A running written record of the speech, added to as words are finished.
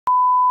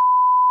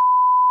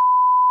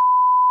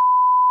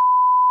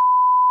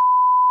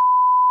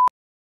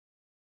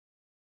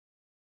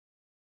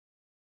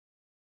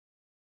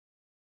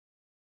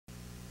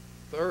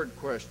Third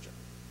question.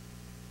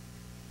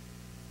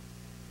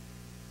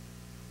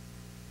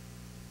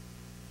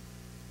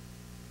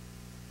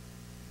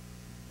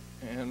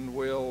 And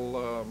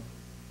we'll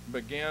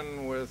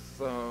begin with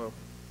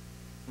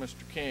Mr.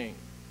 King.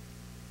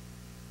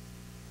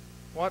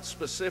 What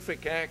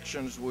specific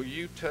actions will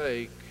you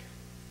take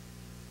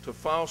to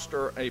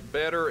foster a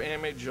better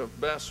image of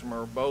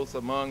Bessemer, both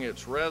among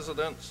its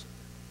residents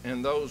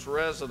and those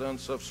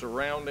residents of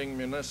surrounding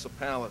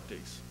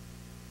municipalities?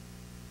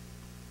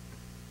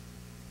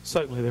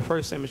 Certainly, the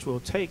first image we'll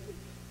take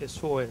as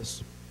far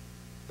as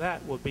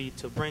that will be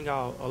to bring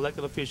our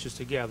elected officials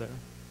together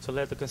to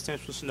let the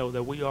constituents know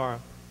that we are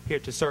here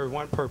to serve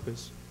one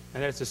purpose,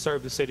 and that's to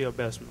serve the city of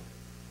Bessemer.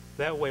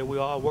 That way,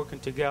 we're all working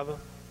together,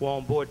 we're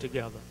on board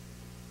together,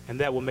 and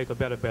that will make a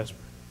better Bessemer.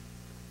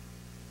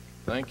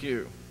 Thank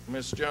you.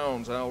 Ms.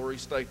 Jones, I'll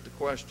restate the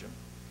question.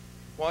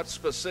 What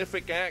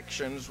specific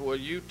actions will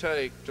you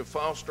take to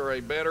foster a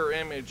better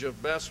image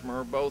of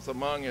Bessemer, both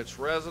among its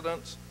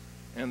residents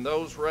and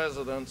those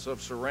residents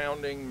of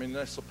surrounding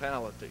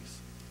municipalities?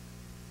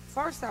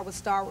 First, I would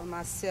start with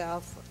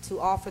myself to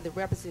offer the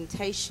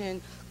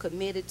representation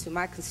committed to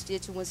my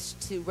constituents,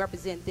 to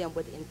represent them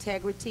with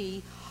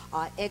integrity,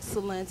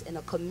 excellence, and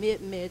a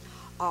commitment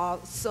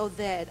so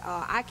that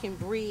I can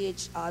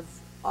bridge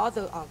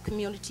other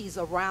communities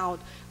around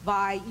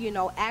by,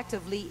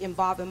 actively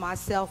involving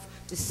myself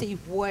to see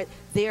what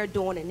they're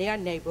doing in their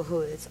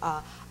neighborhoods.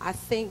 I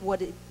think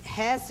what it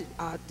has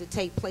to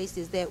take place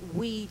is that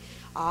we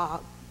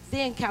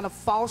then kind of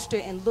foster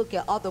and look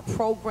at other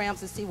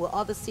programs and see what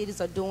other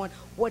cities are doing,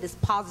 what is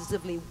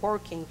positively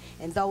working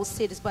in those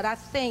cities. But I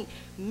think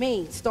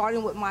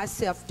starting with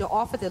myself, to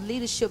offer the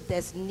leadership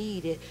that's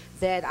needed,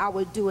 that I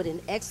would do it in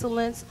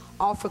excellence,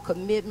 offer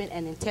commitment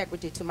and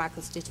integrity to my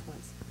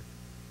constituents.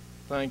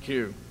 Thank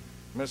you.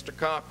 Mr.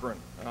 Cochran,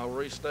 I'll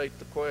restate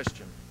the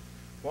question.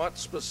 What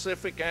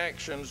specific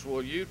actions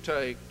will you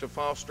take to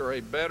foster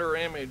a better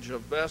image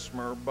of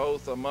Bessemer,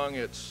 both among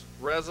its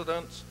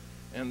residents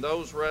and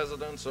those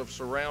residents of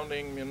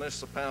surrounding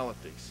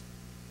municipalities?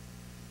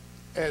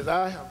 As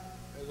I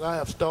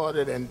have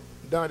started and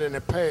done in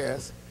the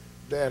past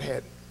that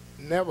had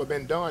never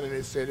been done in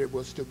this city,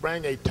 was to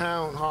bring a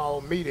town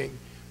hall meeting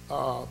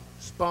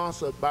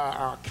sponsored by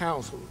our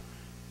council.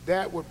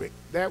 That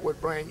would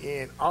bring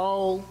in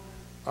all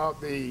of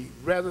the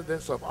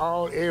residents of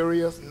all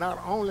areas,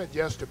 not only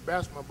just to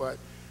Bessemer, but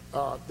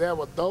there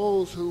were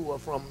those who were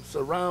from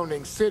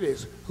surrounding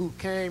cities who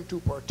came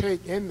to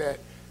partake in that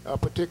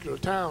particular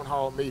town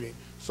hall meeting.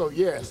 So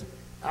yes,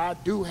 I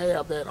do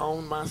have that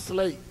on my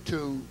slate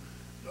to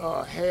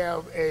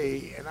have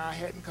and I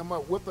hadn't come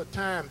up with a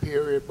time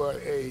period, but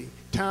a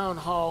town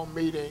hall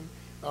meeting,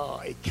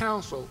 a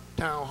council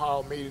town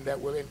hall meeting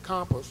that will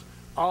encompass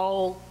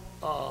all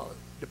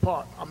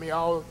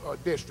all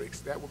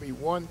districts. That will be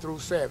 1 through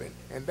 7,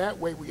 and that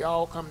way we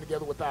all come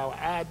together with our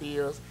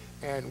ideas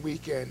and we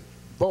can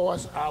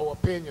voice our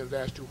opinions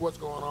as to what's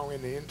going on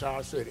in the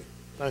entire city.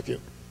 Thank you.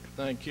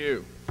 Thank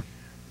you.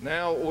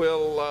 Now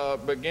we'll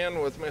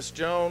begin with Ms.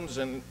 Jones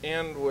and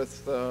end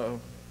with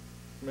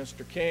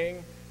Mr.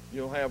 King.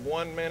 You'll have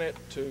 1 minute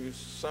to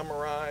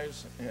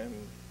summarize, and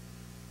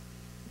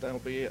that'll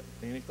be it.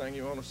 Anything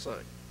you want to say?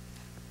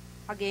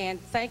 Again,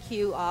 thank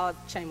you,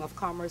 Chamber of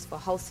Commerce, for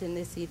hosting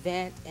this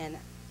event and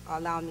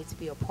allowing me to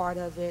be a part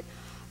of it.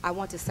 I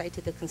want to say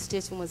to the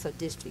constituents of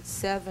District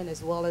 7,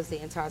 as well as the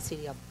entire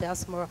city of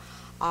Bessemer,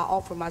 I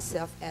offer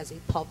myself as a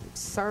public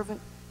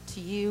servant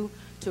to you,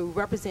 to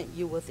represent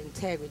you with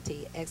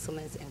integrity,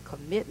 excellence, and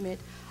commitment.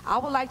 I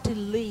would like to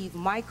leave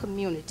my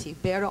community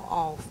better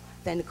off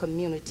than the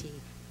community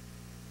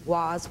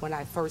was when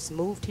I first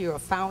moved here or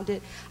found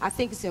it. I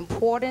think it's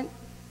important,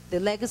 the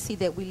legacy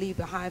that we leave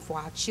behind for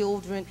our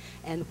children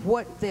and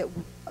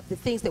the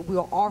things that we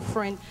are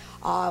offering.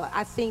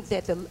 I think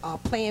that the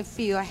playing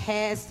field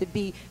has to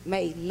be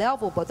made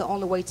level, but the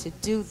only way to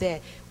do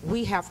that,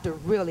 we have to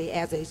really,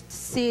 as a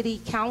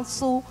city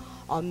council,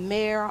 a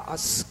mayor, a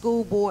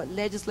school board,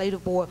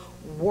 legislative board,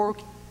 work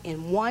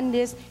in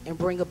oneness and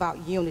bring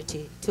about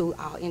unity to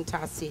our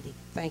entire city.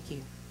 Thank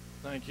you.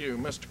 Thank you.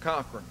 Mr.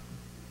 Cochran.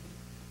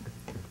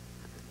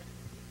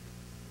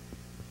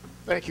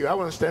 Thank you. I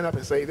want to stand up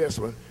and say this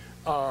one.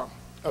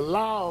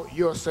 Allow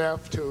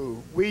yourself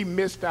to, we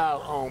missed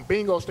out on,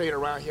 bingo stayed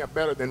around here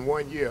better than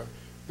 1 year.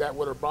 That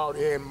would have brought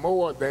in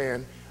more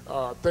than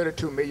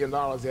 $32 million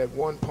at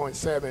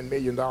 $1.7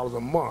 million a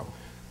month.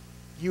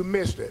 You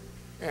missed it.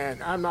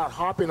 And I'm not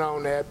harping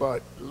on that,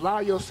 but allow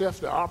yourself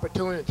the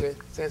opportunity.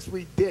 Since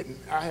we didn't,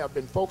 I have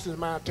been focusing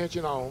my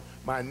attention on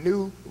my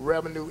new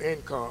revenue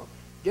income.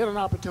 Get an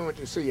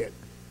opportunity to see it.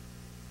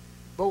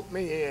 Vote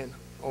me in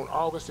on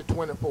August the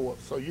 24th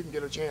so you can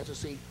get a chance to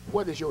see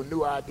what is your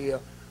new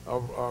idea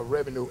of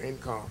revenue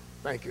income.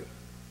 Thank you.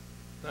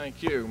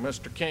 Thank you.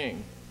 Mr.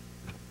 King.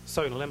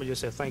 Certainly, let me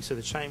just say thanks to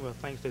the Chamber,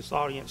 thanks to this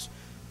audience.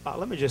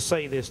 Let me just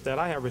say this, that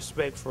I have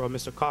respect for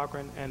Mr.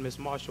 Cochran and Ms.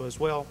 Marshall as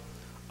well.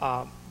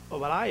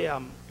 But I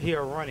am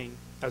here running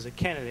as a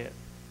candidate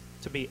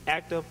to be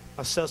active,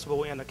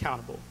 accessible, and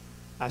accountable.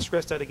 I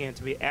stress that again,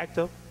 to be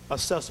active,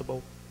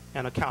 accessible,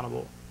 and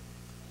accountable.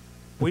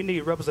 We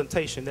need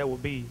representation that will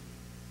be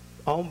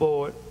on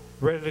board,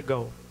 ready to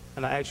go.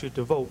 And I ask you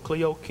to vote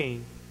Cleo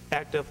King,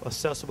 active,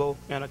 accessible,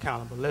 and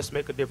accountable. Let's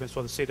make a difference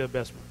for the city of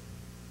Bessemer.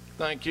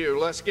 Thank you.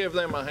 Let's give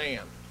them a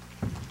hand.